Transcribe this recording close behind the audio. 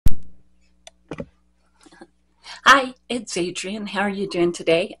Hi, it's Adrienne. How are you doing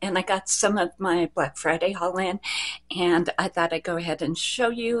today? And I got some of my Black Friday haul in, and I thought I'd go ahead and show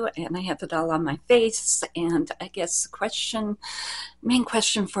you, and I have it all on my face. And I guess the main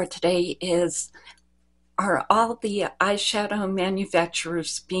question for today is, are all the eyeshadow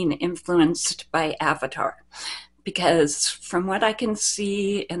manufacturers being influenced by Avatar? Because from what I can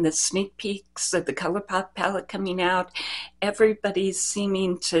see in the sneak peeks of the Colourpop palette coming out, everybody's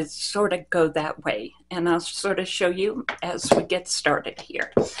seeming to sort of go that way. And I'll sort of show you as we get started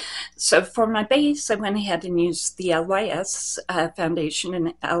here. So for my base, I went ahead and used the LYS foundation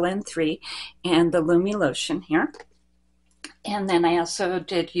in LN3 and the Lumi lotion here. And then I also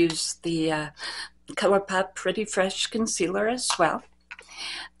did use the Colourpop Pretty Fresh concealer as well.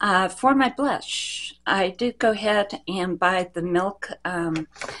 For my blush, I did go ahead and buy the Milk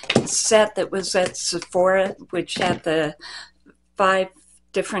set that was at Sephora, which had the 5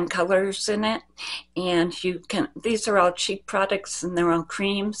 different colors in it. And these are all cheap products and they're all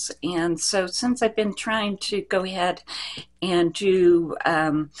creams. And so since I've been trying to go ahead and do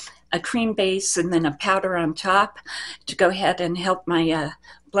a cream base and then a powder on top to go ahead and help my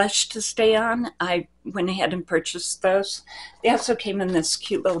blush to stay on, I went ahead and purchased those. They also came in this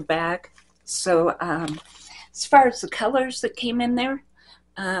cute little bag. So as far as the colors that came in there,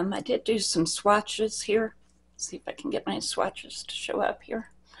 I did do some swatches here. Let's see if I can get my swatches to show up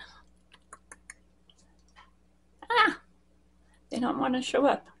here. They don't want to show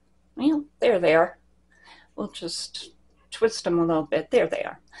up. Well, there they are. We'll just twist them a little bit. There they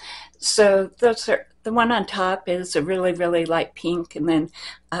are. So those are, the one on top is a really, really light pink, and then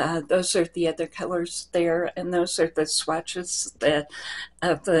those are the other colors there, and those are the swatches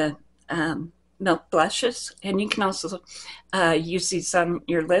of the Milk blushes. And you can also use these on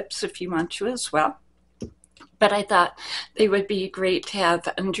your lips if you want to as well. But I thought they would be great to have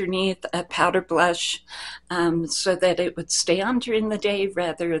underneath a powder blush so that it would stay on during the day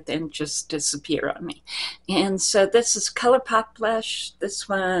rather than just disappear on me. And so this is Colourpop blush. This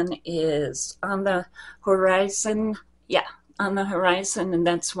one is On the Horizon. Yeah, On the Horizon, and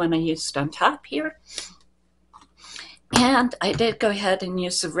that's one I used on top here. And I did go ahead and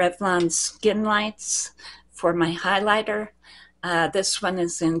use the Revlon Skin Lights for my highlighter. This one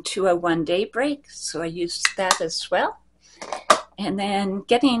is in 201 Daybreak, so I used that as well. And then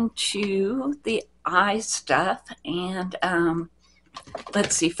getting to the eye stuff, and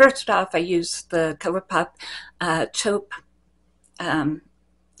let's see, first off, I used the Colourpop Taupe,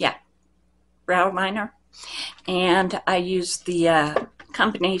 brow liner. And I used the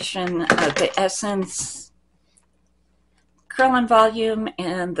combination of the Essence Curl and Volume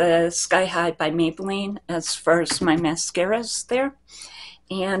and the Sky High by Maybelline as far as my mascaras there.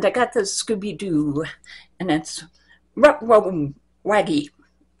 And I got the Scooby Doo, and it's waggy.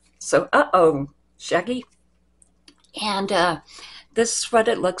 So, shaggy. And this is what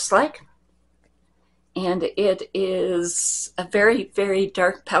it looks like. And it is a very, very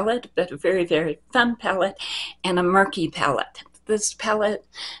dark palette, but a very, very fun palette and a murky palette. This palette,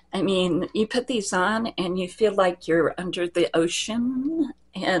 I mean, you put these on and you feel like you're under the ocean,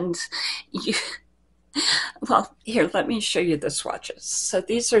 and well, here, let me show you the swatches. So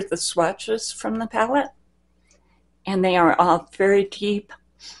these are the swatches from the palette, and they are all very deep.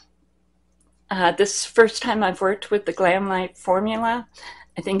 This is the first time I've worked with the Glamlite formula.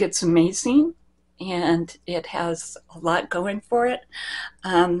 I think it's amazing, and it has a lot going for it.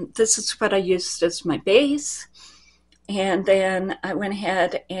 This is what I used as my base. And then I went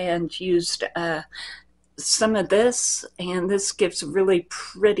ahead and used some of this, and this gives a really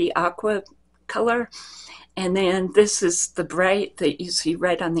pretty aqua color. And then this is the bright that you see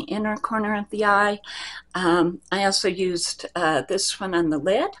right on the inner corner of the eye. I also used this one on the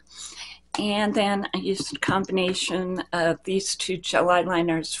lid. And then I used a combination of these 2 gel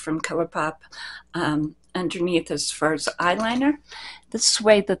eyeliners from Colourpop underneath as far as eyeliner. This is the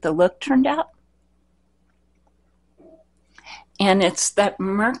way that the look turned out. And it's that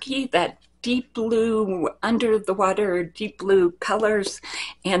murky, that deep blue, under the water, deep blue colors.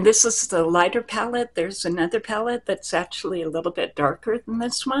 And this is the lighter palette. There's another palette that's actually a little bit darker than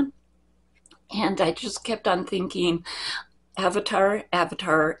this one. And I just kept on thinking, Avatar,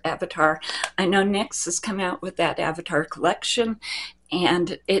 Avatar, Avatar. I know NYX has come out with that Avatar collection,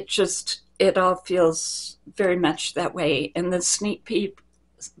 and it all feels very much that way. And the sneak peek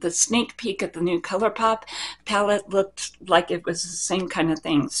at the new Colourpop palette looked like it was the same kind of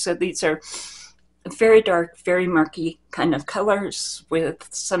thing. So these are very dark, very murky kind of colors with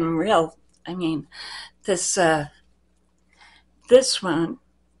some real, I mean, this one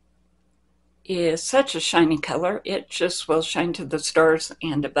is such a shiny color. It just will shine to the stars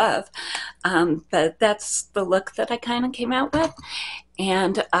and above. But that's the look that I kind of came out with.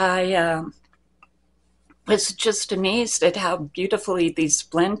 And I was just amazed at how beautifully these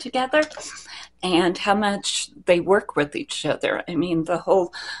blend together and how much they work with each other. I mean, the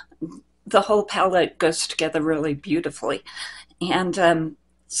whole palette goes together really beautifully. And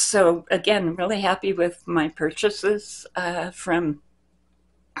so again, really happy with my purchases from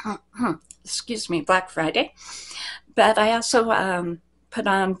excuse me, Black Friday. But I also put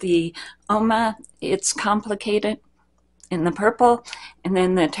on the Uoma It's Complicated in the purple, and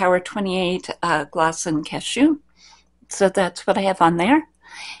then the Tower 28 Gloss and Cashew. So that's what I have on there.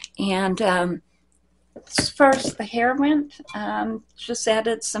 And as far as the hair went, just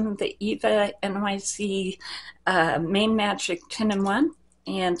added some of the Eva NYC Main Magic 10-in-1,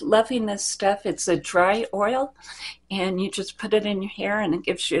 and loving this stuff. It's a dry oil, and you just put it in your hair, and it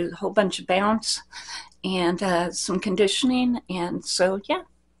gives you a whole bunch of bounce and some conditioning. And so, yeah,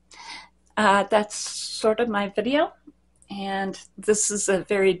 that's sort of my video. And this is a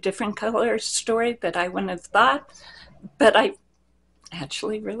very different color story that I wouldn't have thought, but I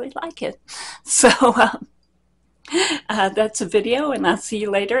actually really like it. So that's a video, and I'll see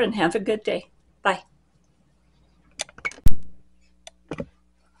you later, and have a good day. Bye.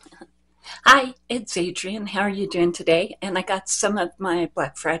 Hi, it's Adrienne. How are you doing today? And I got some of my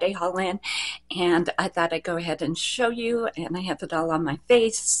Black Friday haul in, and I thought I'd go ahead and show you, and I have it all on my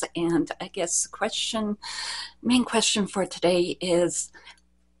face. And I guess the main question for today is,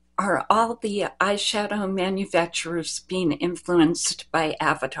 are all the eyeshadow manufacturers being influenced by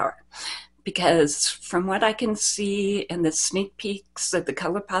Avatar? Because from what I can see in the sneak peeks of the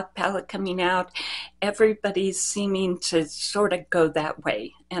Colourpop palette coming out, everybody's seeming to sort of go that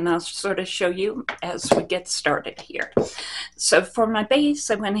way. And I'll sort of show you as we get started here. So for my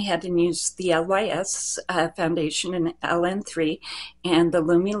base, I went ahead and used the LYS foundation in LN3 and the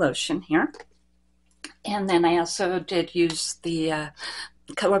Lumi lotion here. And then I also did use the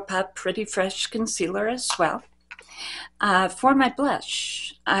Colourpop Pretty Fresh concealer as well. For my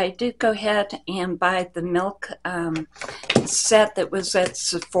blush, I did go ahead and buy the Milk set that was at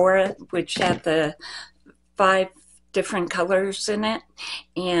Sephora, which had the 5 different colors in it.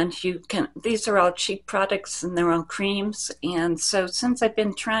 And these are all cheap products, and they're all creams. And so since I've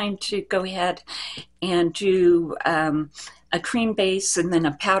been trying to go ahead and do a cream base and then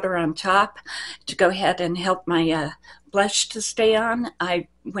a powder on top to go ahead and help my blush to stay on, I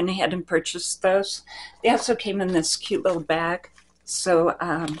went ahead and purchased those. They also came in this cute little bag. So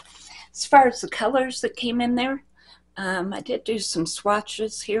as far as the colors that came in there, I did do some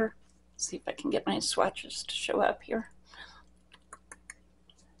swatches here. Let's see if I can get my swatches to show up here.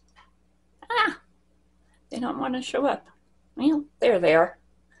 They don't want to show up. Well, there they are.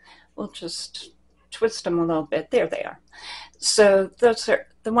 We'll just twist them a little bit. There they are. So those are,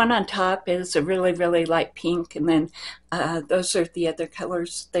 the one on top is a really, really light pink, and then those are the other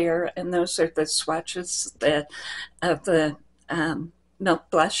colors there, and those are the swatches of the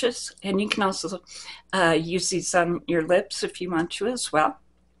Milk blushes. And you can also use these on your lips if you want to as well.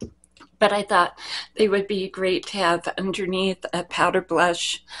 But I thought they would be great to have underneath a powder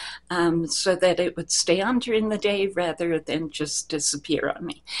blush so that it would stay on during the day rather than just disappear on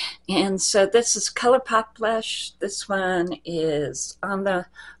me. And so this is Colourpop blush. This one is On the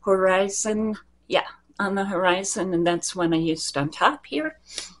Horizon. Yeah, On the Horizon, and that's one I used on top here.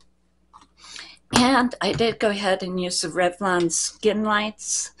 And I did go ahead and use the Revlon Skin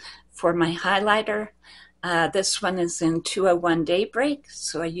Lights for my highlighter. This one is in 201 Daybreak,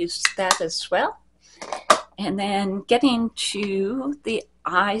 so I used that as well. And then getting to the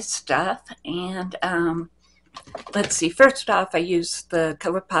eye stuff, and let's see, first off, I used the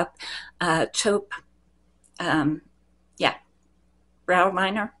Colourpop Taupe, brow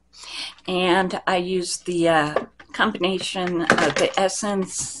liner, and I used the combination of the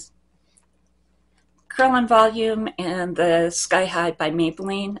Essence Curl and Volume and the Sky High by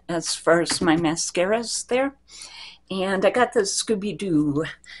Maybelline as far as my mascaras there. And I got the Scooby Doo,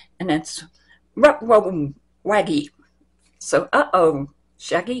 and it's waggy. So,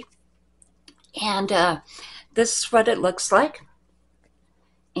 shaggy. And this is what it looks like.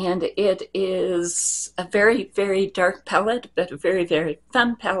 And it is a very, very dark palette, but a very, very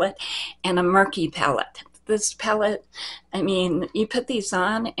fun palette, and a murky palette. This palette, I mean, you put these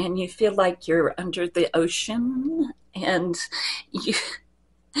on and you feel like you're under the ocean, and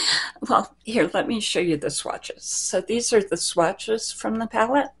well, here, let me show you the swatches. So these are the swatches from the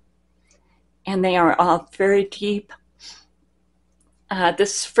palette, and they are all very deep.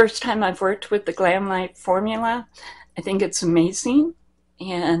 This is the first time I've worked with the Glamlite formula. I think it's amazing,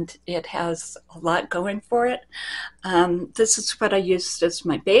 and it has a lot going for it. This is what I used as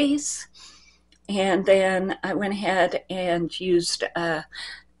my base, and then I went ahead and used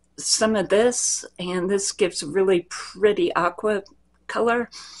some of this, and this gives a really pretty aqua color.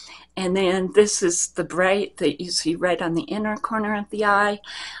 And then this is the bright that you see right on the inner corner of the eye.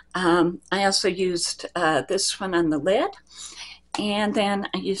 I also used this one on the lid. And then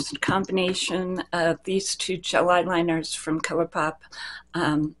I used a combination of these two gel eyeliners from Colourpop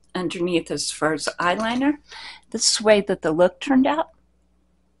underneath as far as eyeliner. This is the way that the look turned out.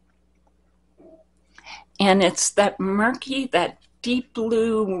 And it's that murky, that deep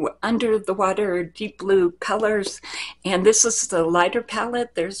blue, under the water, deep blue colors. And this is the lighter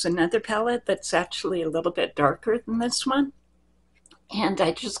palette. There's another palette that's actually a little bit darker than this one. And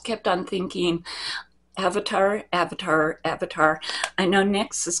I just kept on thinking, Avatar, Avatar, Avatar. I know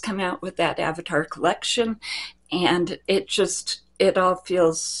NYX has come out with that Avatar collection, and it all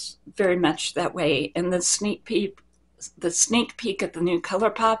feels very much that way. And the sneak peek at the new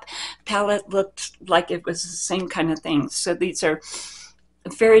Colourpop palette looked like it was the same kind of thing. So these are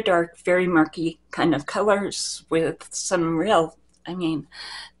very dark, very murky kind of colors with some real, I mean,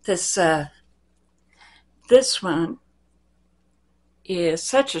 this one is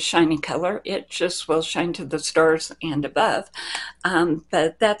such a shiny color. It just will shine to the stars and above.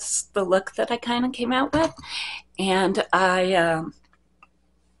 But that's the look that I kind of came out with. And I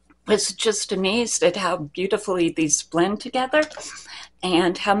was just amazed at how beautifully these blend together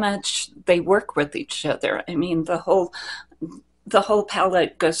and how much they work with each other. I mean, the whole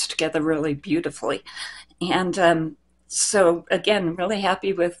palette goes together really beautifully. And so again, really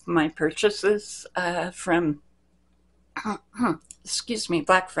happy with my purchases from excuse me,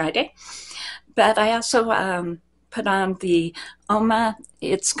 Black Friday. But I also put on the Uoma,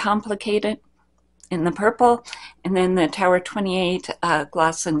 It's Complicated, in the purple, and then the Tower 28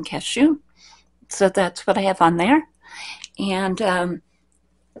 Glisten Cashew. So that's what I have on there. And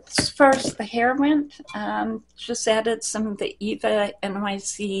as far as the hair went, just added some of the Eva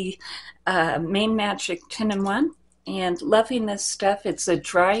NYC Main Magic 10-in-1. And loving this stuff. It's a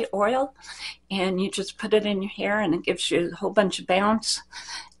dry oil, and you just put it in your hair, and it gives you a whole bunch of bounce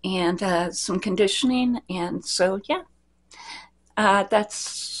and some conditioning. And so, yeah, that's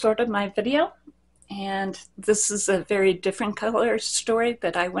sort of my video. And this is a very different color story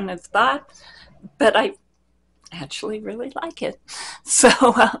that I wouldn't have thought, but I actually really like it. So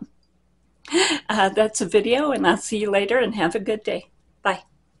that's a video, and I'll see you later, and have a good day.